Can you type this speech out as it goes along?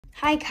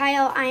Hi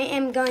Kyle, I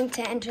am going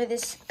to enter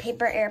this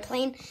paper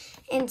airplane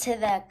into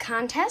the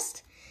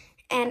contest,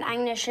 and I'm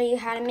going to show you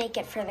how to make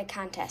it for the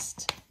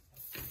contest.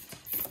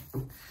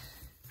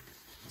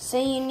 So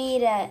you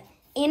need a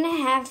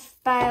 8.5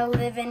 by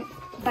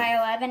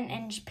 11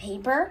 inch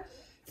paper,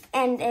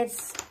 and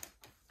it's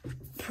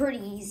pretty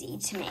easy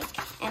to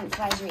make, and it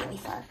flies really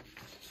far.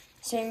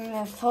 So you're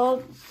going to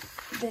fold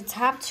the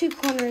top 2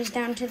 corners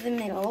down to the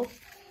middle.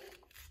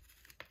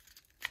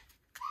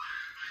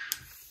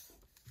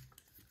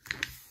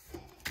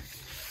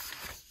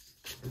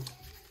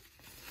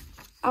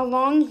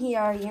 Along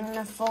here, you're going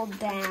to fold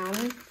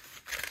down.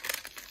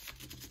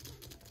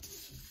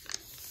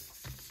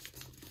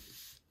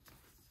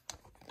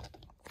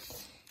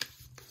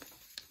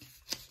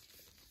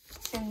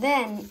 And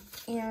then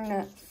you're going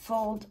to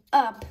fold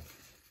up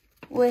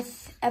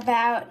with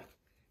about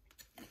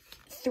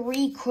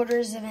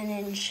 3/4 of an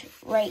inch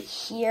right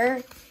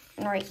here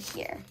and right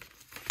here.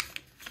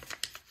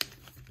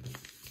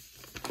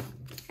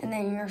 And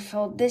then you're going to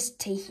fold this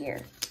to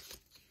here.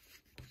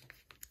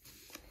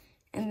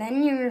 And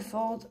then you're going to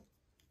fold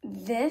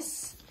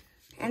this,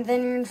 and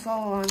then you're going to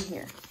fold along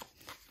here,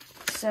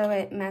 so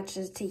it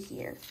matches to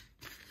here.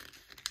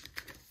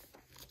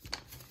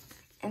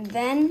 And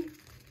then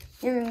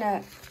you're going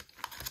to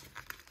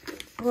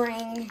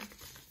bring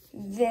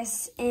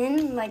this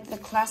in like the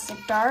classic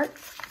dart.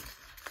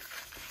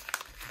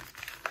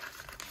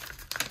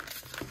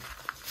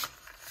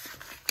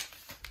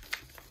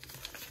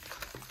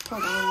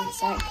 Hold on a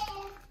sec.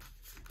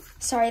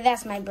 Sorry,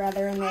 that's my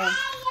brother in there.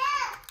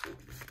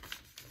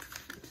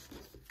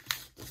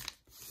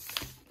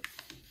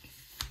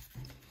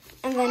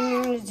 And then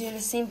you're going to do the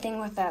same thing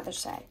with the other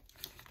side.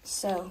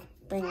 So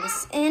bring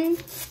this in,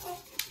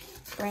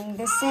 bring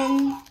this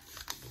in,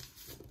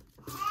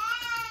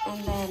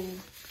 and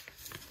then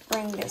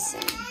bring this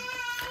in.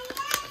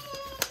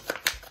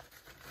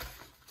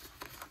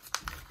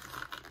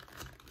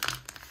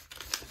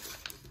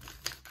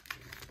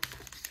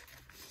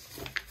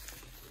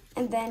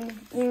 And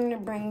then you're going to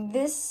bring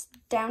this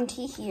down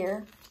to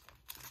here.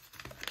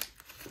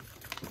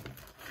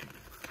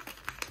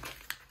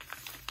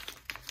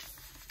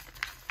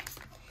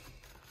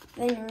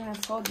 Then you're going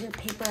to fold your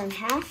paper in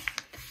half.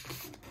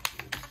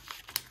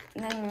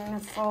 And then you're going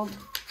to fold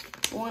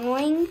one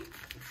wing.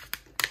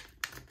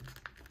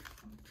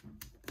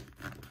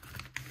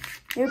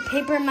 Your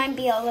paper might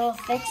be a little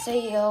thick, so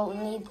you'll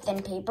need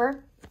thin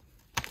paper.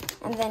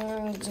 And then you're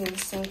going to do the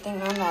same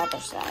thing on the other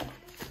side.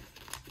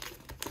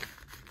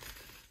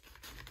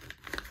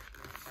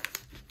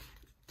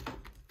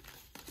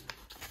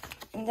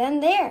 And then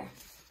there.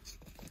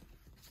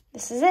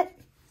 This is it.